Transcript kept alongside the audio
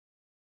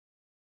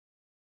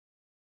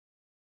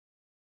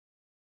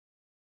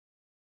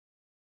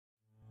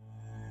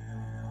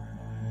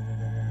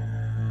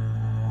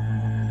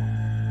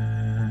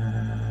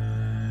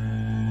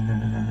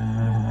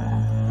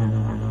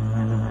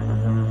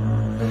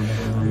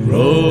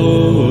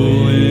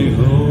rolling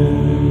home.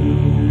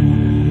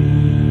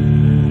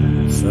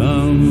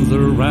 Sun's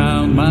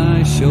around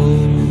my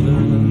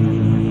shoulder,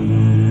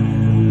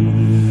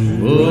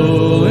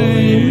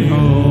 rolling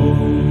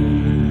home.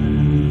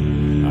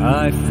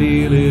 I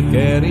feel it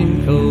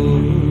getting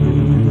cold.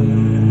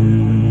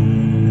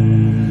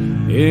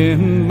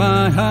 In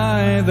my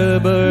eye the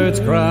birds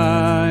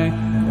cry,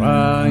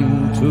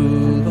 crying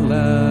to the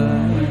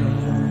land.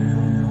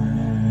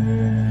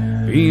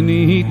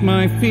 Beneath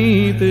my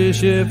feet the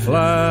ship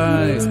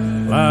flies,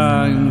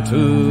 flying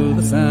to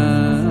the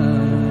sand.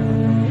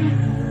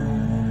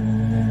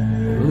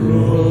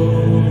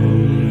 Rolling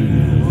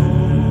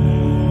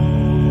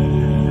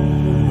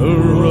home,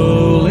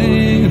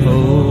 rolling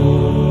home.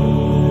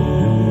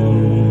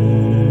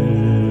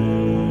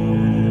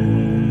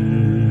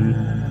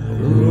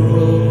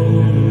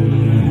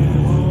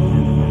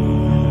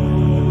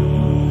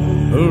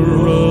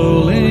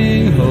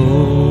 Rolling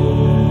home.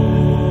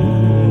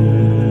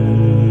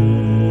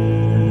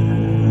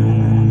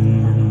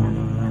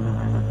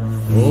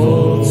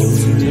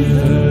 Thoughts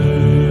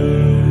return,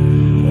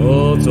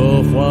 thoughts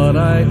of what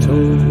I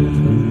told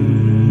them.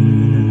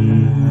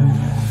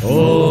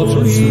 Thoughts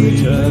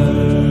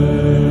return,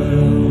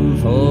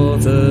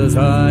 thoughts as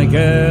I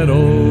get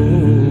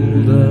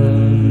older.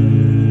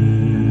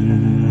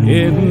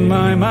 In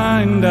my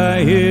mind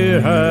I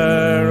hear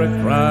her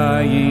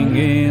crying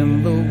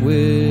in the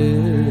wind.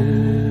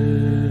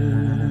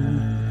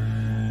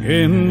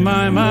 In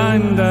my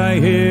mind I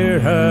hear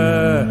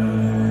her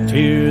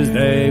tears,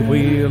 they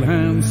wheel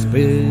and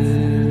spin.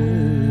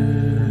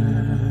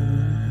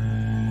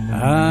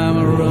 I'm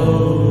a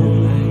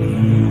rolling,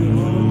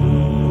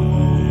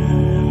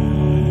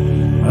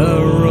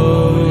 a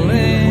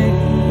rolling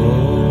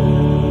home.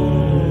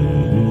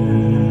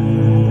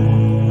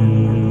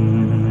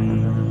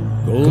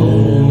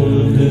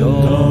 Golden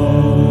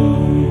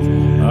dawns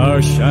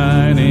are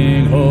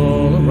shining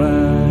all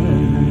around.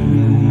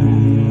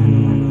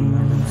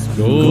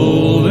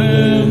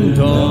 Golden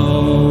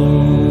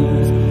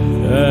dawns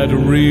that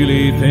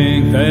really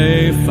think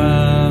they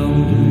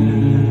found me.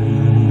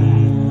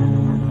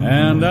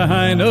 And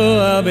I know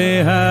I'll be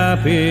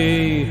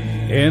happy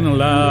in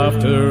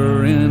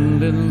laughter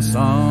and in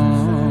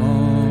song.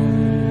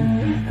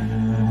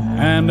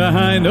 And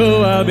I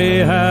know I'll be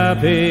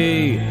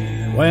happy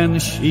when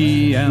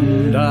she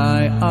and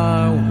I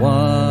are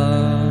one.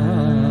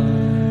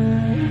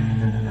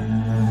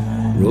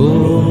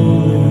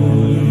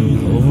 Rolling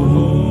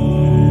home,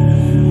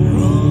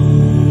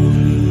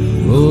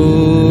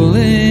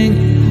 rolling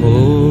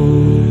home,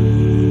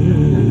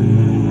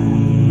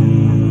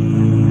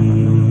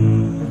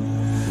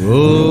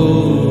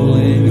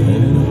 rolling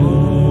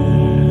home.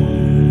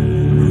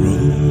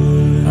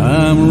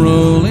 I'm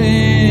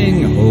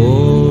rolling home.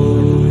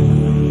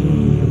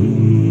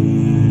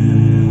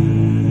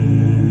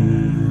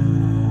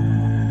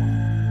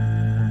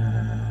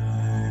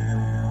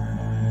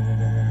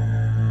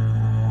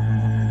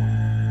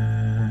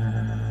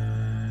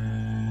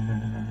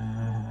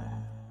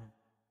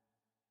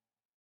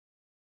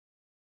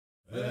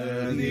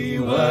 Fare thee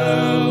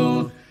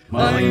well,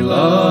 my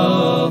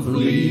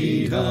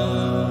lovely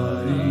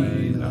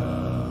Dinah,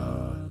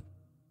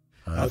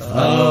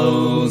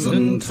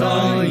 1,000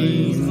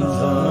 times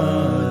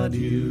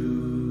adieu.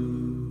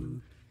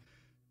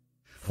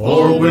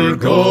 For we're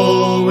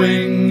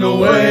going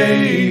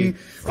away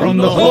from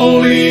the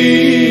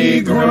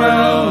holy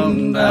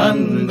ground,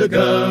 and the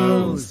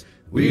girls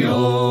we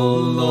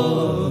all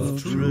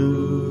love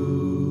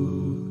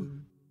true.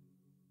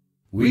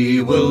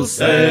 We will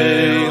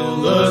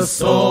sail the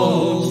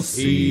salt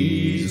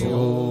seas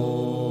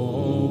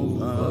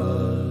over,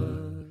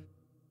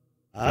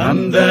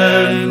 and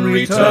then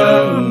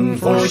return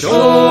for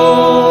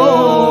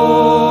shore.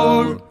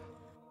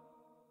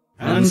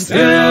 And still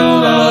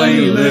I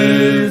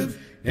live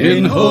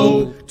in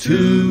hope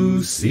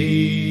to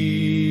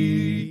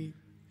see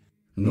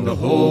the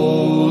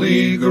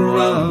holy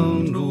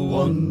ground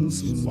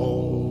once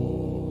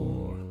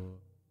more.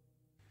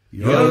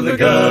 You're the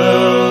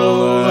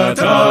girl that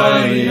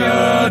I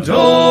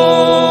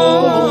adore,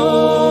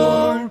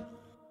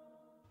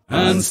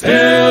 and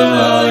still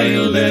I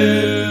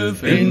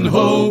live in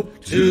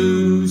hope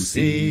to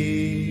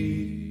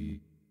see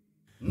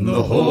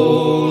the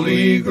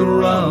holy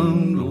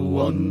ground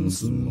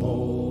once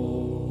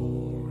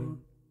more.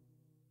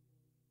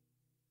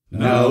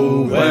 Now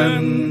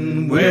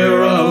when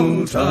we're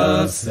out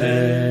a-sailing,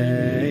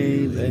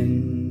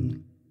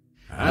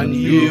 and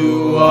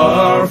you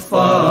are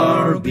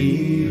far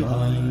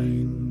behind,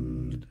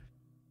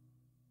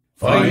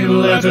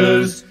 fine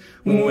letters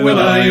will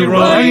I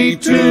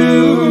write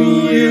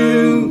to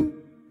you,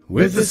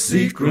 with the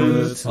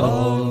secrets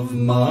of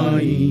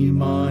my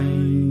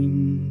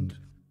mind.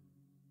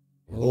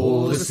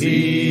 Oh, the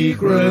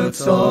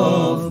secrets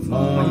of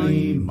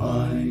my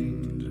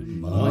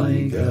mind,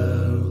 my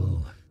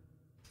girl.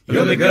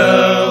 You're the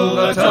girl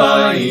that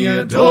I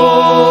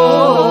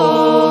adore,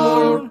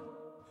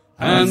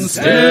 and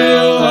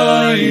still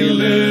I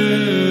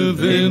live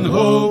in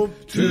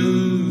hope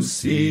to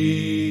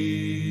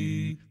see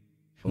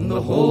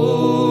the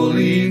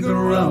holy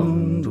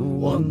ground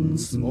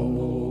once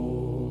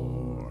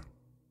more.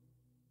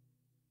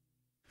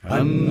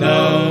 And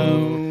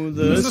now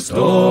the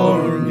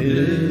storm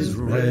is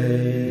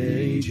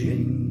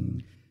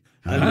raging,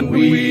 and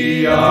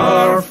we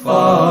are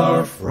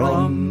far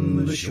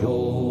from the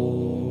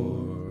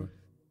shore.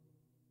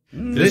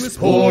 This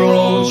poor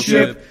old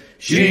ship,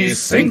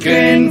 she's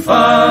sinking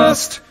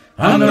fast,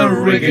 and the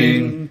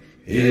rigging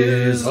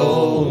is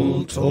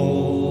all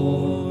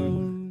torn.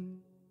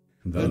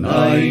 The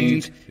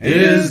night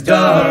is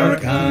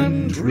dark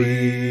and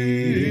dreary,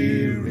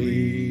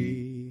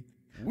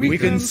 we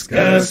can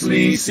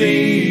scarcely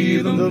see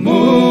the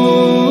moon,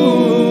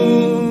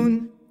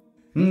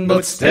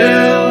 but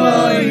still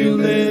I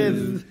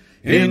live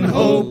in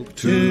hope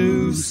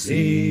to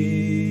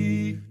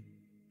see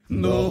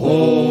the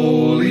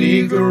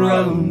holy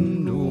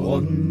ground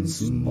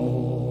once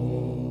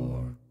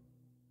more.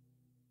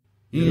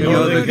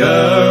 You're the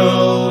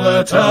girl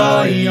that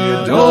I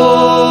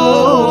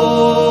adore,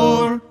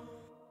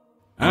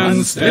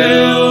 and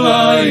still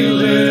I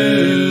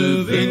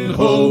live in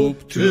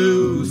hope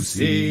to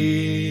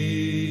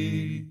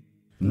see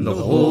the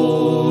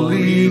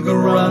holy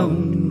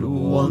ground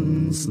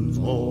once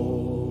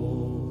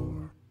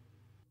more.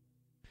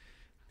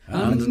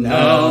 And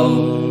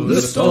now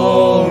the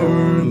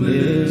storm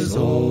is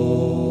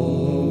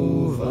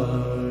over,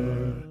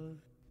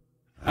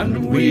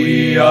 and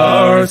we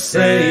are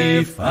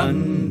safe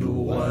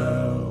and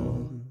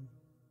well.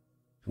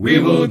 We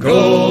will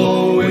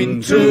go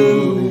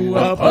into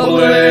a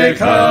public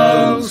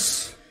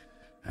house,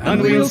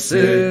 and we'll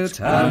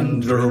sit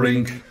and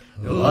drink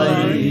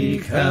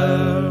like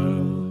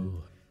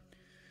hell.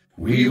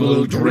 We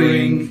will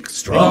drink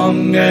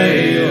strong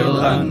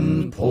ale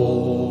and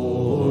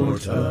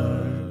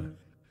porter.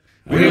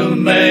 We'll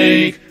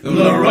make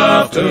the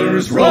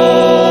rafters roar.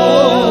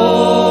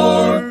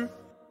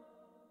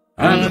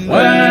 And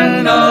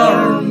when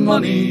our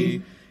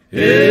money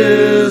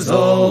is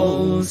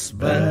all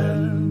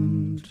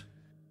spent,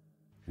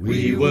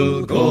 we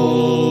will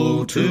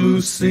go to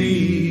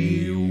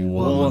sea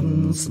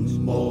once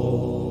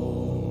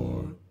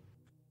more.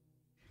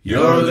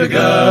 You're the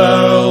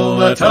girl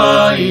that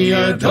I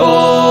adore,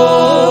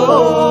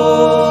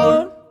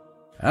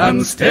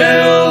 and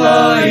still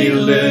I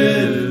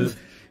live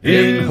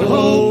in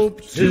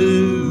hope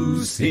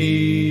to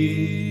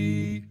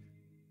see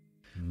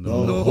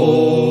the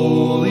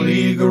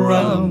holy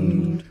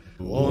ground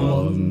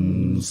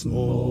once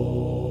more.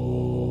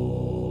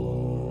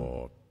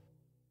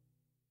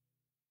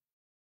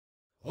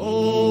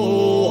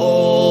 Oh,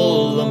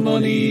 all the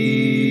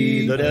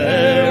money that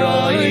e'er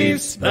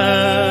I've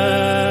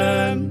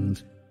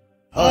spent,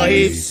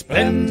 I've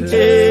spent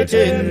it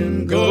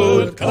in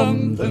good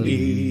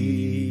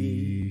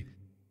company,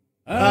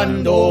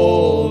 and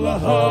all the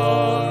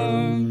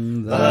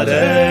harm that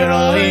e'er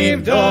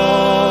I've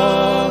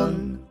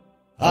done,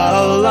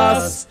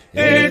 alas,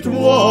 it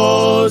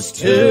was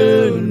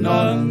to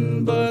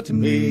none but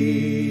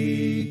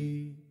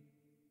me.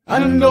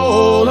 And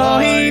all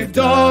I've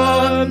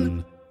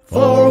done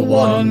for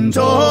want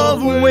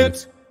of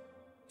wit,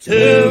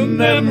 to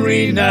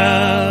memory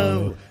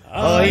now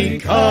I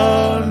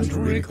can't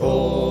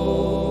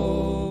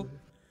recall.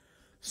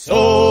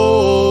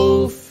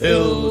 So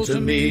fill to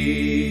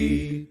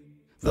me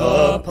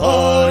the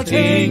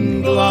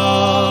parting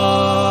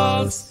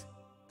glass.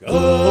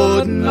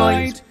 Good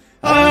night,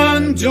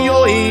 and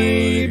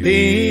joy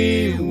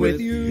be with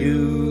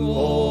you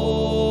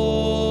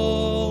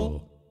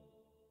all,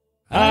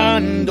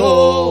 and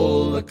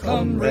all the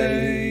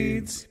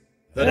comrades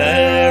that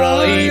e'er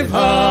I've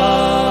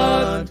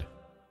had.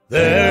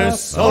 They're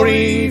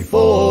sorry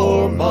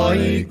for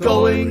my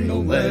going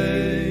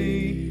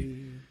away,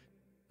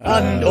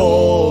 and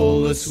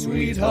all the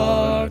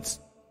sweethearts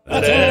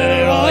that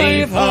e'er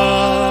I've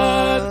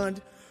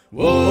had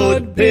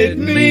would bid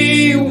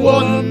me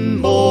one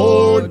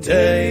more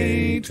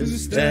day to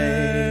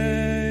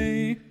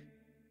stay.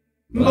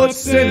 But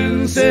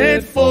since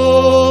it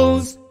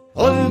falls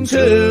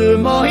unto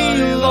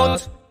my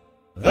lot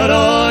that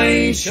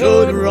I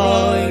should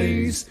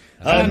rise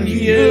and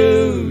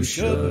you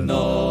should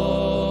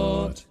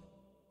not,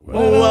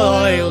 well,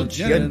 I'll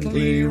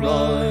gently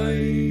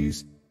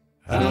rise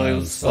and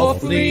I'll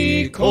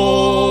softly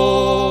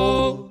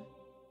call,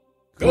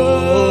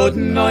 good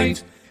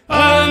night,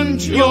 and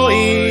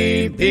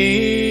joy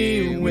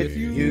be with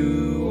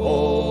you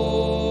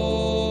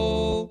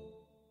all.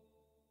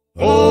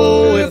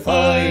 Oh, if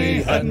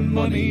I had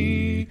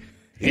money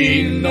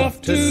enough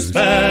to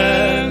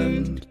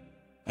spend,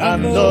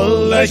 and the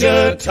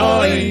leisure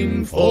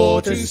time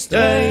for to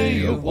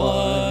stay a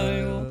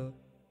while,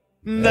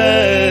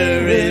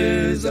 there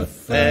is a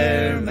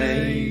fair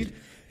maid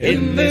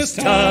in this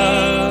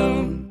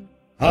town,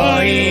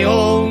 I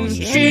own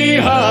she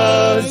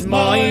has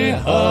my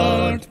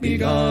heart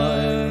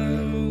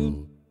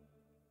beguiled.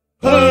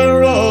 Her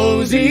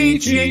rosy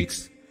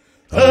cheeks,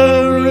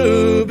 her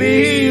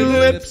ruby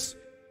lips,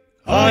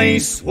 I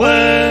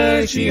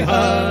swear she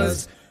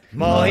has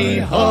my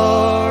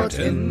heart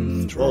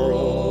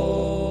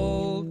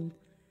enthralled.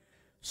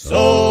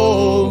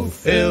 So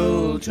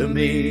fill to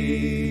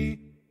me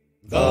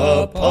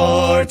the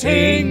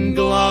parting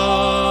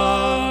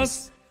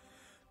glass.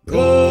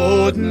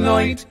 Good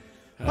night,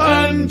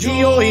 and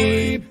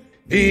joy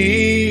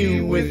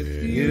be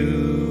with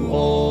you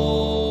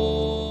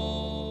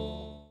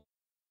all.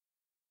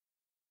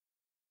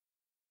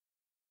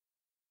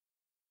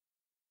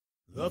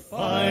 The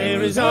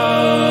fire is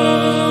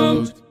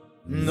out,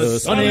 the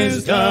sun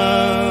is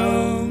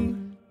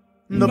down,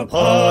 the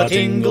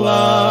parting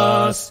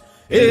glass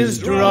is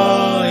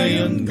dry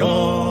and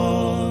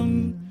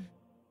gone,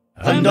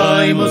 and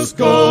I must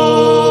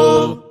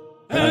go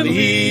and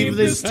leave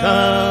this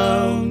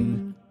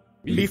town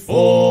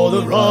before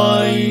the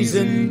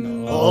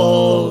rising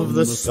of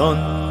the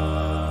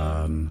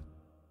sun.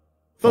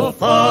 For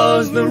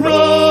far's the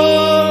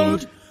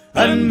road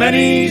and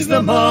many's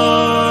the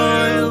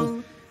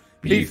mile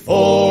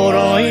before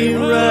I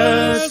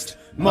rest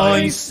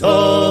my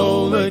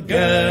soul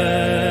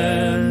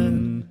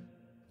again,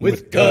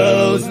 with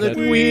girls that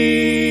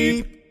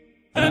weep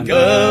and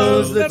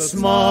girls that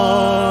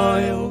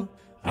smile,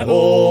 and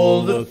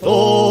all the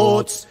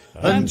thoughts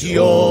and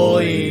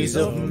joys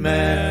of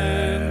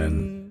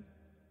men.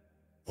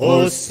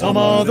 For some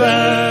are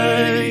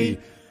they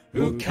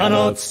who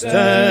cannot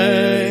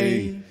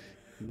stay,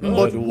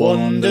 but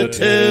wander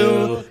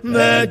till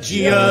their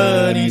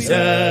journey's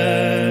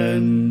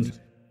end,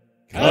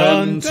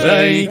 can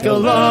take a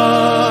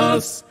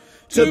lass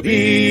to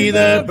be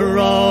their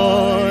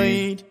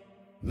bride,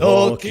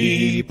 nor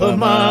keep a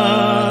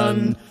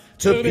man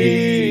to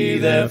be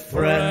their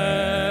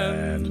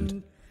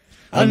friend.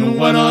 And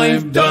when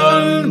I've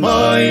done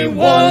my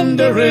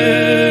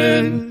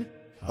wandering,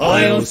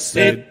 I'll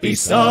sit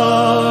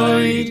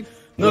beside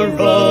the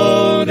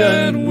road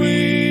and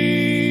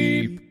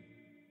weep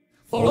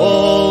for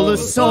all the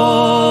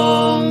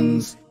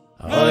songs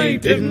I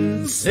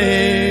didn't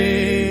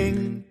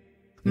sing,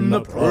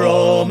 the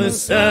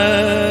promises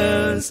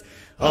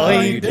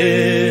I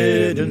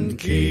didn't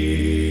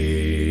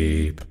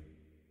keep.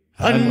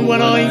 And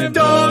when I've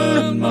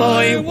done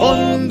my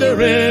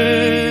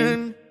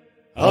wandering,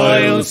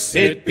 I'll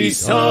sit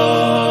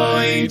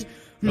beside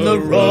the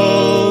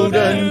road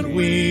and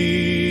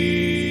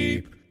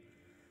weep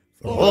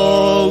for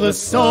all the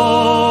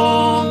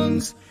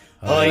songs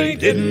I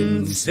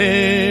didn't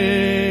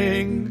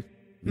sing,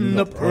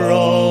 the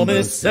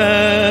promises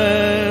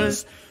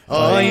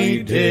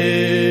I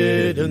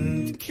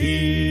didn't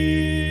keep.